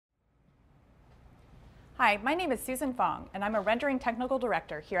Hi, my name is Susan Fong, and I'm a rendering technical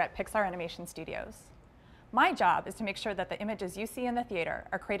director here at Pixar Animation Studios. My job is to make sure that the images you see in the theater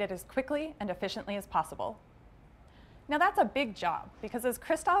are created as quickly and efficiently as possible. Now that's a big job, because as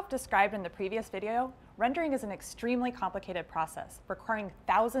Christoph described in the previous video, rendering is an extremely complicated process requiring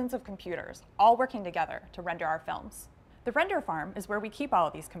thousands of computers all working together to render our films. The render farm is where we keep all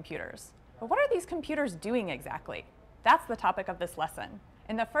of these computers. But what are these computers doing exactly? That's the topic of this lesson.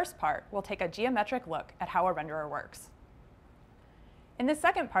 In the first part, we'll take a geometric look at how a renderer works. In the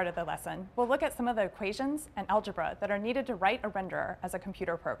second part of the lesson, we'll look at some of the equations and algebra that are needed to write a renderer as a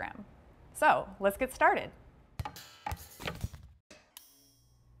computer program. So, let's get started.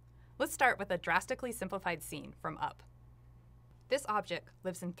 Let's start with a drastically simplified scene from Up. This object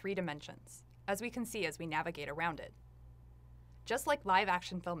lives in 3 dimensions, as we can see as we navigate around it. Just like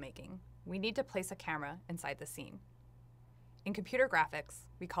live-action filmmaking, we need to place a camera inside the scene. In computer graphics,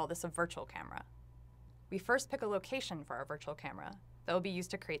 we call this a virtual camera. We first pick a location for our virtual camera that will be used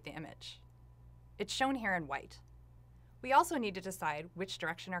to create the image. It's shown here in white. We also need to decide which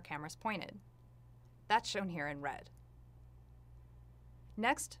direction our camera is pointed. That's shown here in red.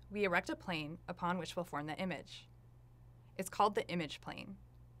 Next, we erect a plane upon which we'll form the image. It's called the image plane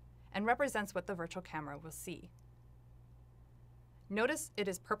and represents what the virtual camera will see. Notice it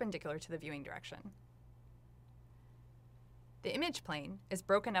is perpendicular to the viewing direction. The image plane is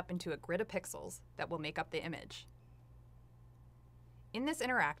broken up into a grid of pixels that will make up the image. In this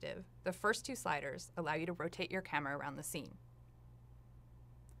interactive, the first 2 sliders allow you to rotate your camera around the scene.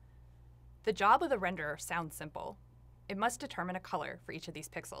 The job of the renderer sounds simple. It must determine a color for each of these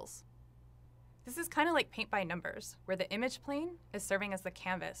pixels. This is kind of like paint by numbers, where the image plane is serving as the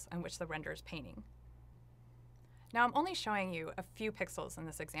canvas on which the renderer is painting. Now I'm only showing you a few pixels in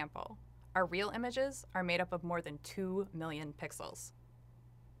this example. Our real images are made up of more than 2 million pixels.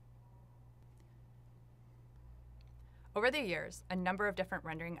 Over the years, a number of different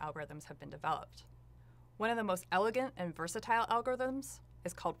rendering algorithms have been developed. One of the most elegant and versatile algorithms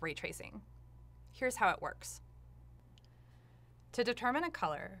is called ray tracing. Here's how it works. To determine a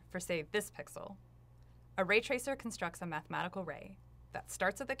color for, say, this pixel, a ray tracer constructs a mathematical ray that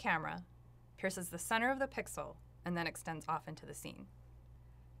starts at the camera, pierces the center of the pixel, and then extends off into the scene.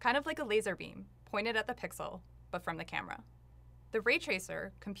 Kind of like a laser beam, pointed at the pixel, but from the camera. The ray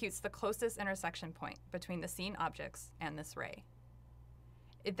tracer computes the closest intersection point between the scene objects and this ray.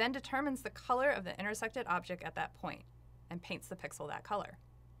 It then determines the color of the intersected object at that point and paints the pixel that color.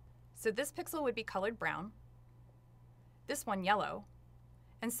 So this pixel would be colored brown, this one yellow,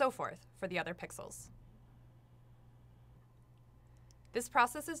 and so forth for the other pixels. This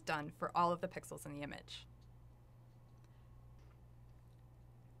process is done for all of the pixels in the image.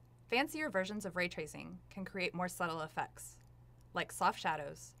 Fancier versions of ray tracing can create more subtle effects, like soft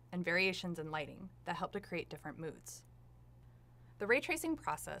shadows and variations in lighting that help to create different moods. The ray tracing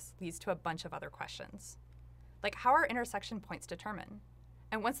process leads to a bunch of other questions, like how are intersection points determined?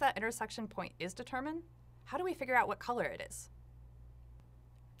 And once that intersection point is determined, how do we figure out what color it is?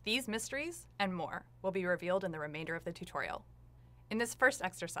 These mysteries and more will be revealed in the remainder of the tutorial. In this first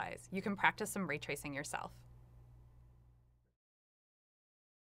exercise, you can practice some ray tracing yourself.